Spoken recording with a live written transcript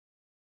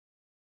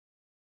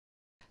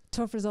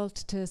tough result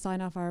to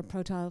sign off our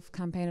Pro 12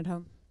 campaign at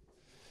home.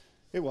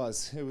 It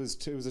was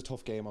a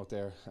tough game out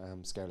there.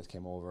 Scarlets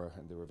came over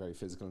and they were very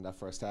physical in that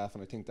first half,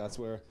 and I think that's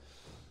where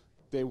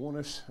they won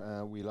it.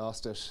 We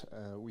lost it.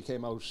 We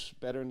came out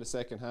better in the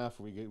second half.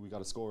 We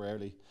got a score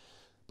early,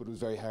 but it was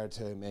very hard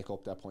to make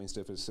up that points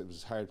difference. It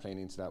was hard playing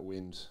into that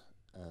wind.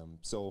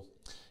 So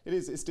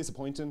it's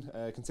disappointing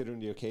considering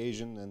the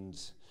occasion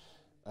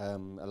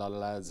and a lot of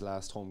lads'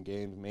 last home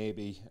game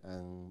maybe,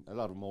 and a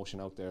lot of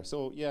emotion out there.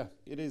 So yeah,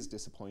 it is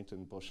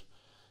disappointing, but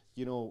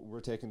you know,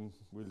 we'll take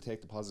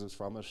the positives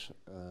from it.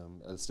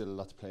 There's still a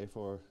lot to play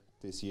for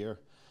this year,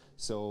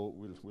 so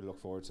we'll look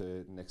forward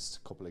to the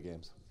next couple of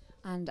games.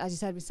 And as you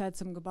said, we said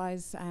some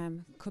goodbyes.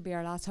 Could be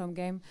our last home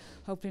game.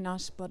 Hopefully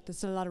not, but there's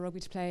still a lot of rugby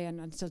to play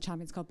and still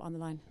Champions Cup on the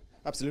line.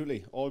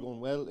 Absolutely, all going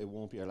well. It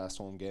won't be our last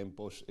home game,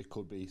 but it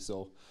could be.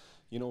 So,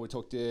 you know, we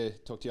took the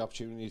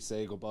opportunity to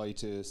say goodbye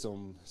to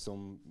some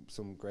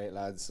great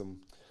lads,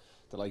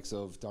 the likes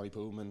of Donny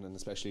Poolman and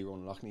especially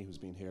Ronan Loughney, who's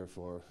been here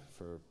for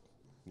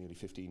nearly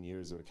 15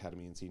 years with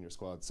academy and senior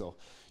squad. So,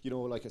 you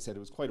know, like I said, it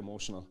was quite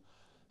emotional.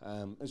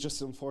 It's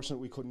just unfortunate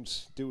we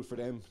couldn't do it for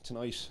them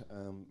tonight.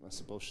 I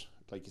suppose,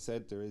 like you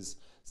said, there is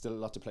still a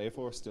lot to play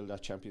for, still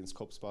that Champions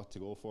Cup spot to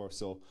go for.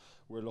 So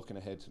we're looking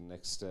ahead to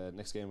the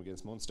next game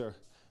against Munster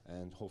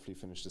and hopefully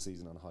finish the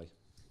season on a high.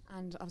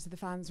 And obviously the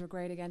fans were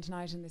great again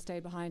tonight and they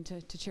stayed behind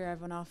to cheer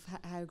everyone off.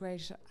 How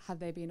great have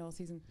they been all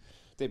season?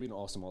 They've been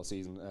awesome all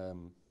season.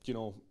 You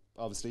know,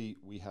 obviously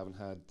we haven't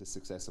had the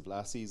success of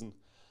last season,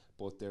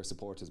 but their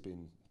support has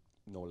been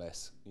no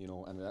less, you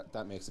know, and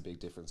that makes a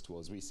big difference to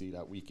us. We see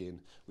that week in,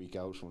 week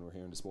out when we're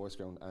here in the sports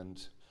ground,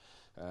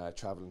 and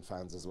travelling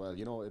fans as well.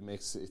 You know,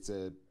 it's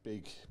a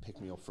big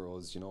pick-me-up for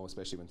us, you know,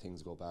 especially when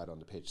things go bad on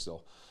the pitch.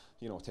 So,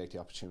 you know, take the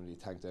opportunity to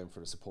thank them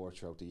for the support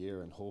throughout the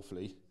year, and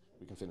hopefully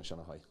we can finish on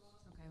a high.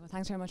 Okay, well,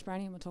 thanks very much,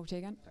 Barney, and we'll talk to you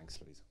again. Thanks,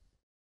 Louise.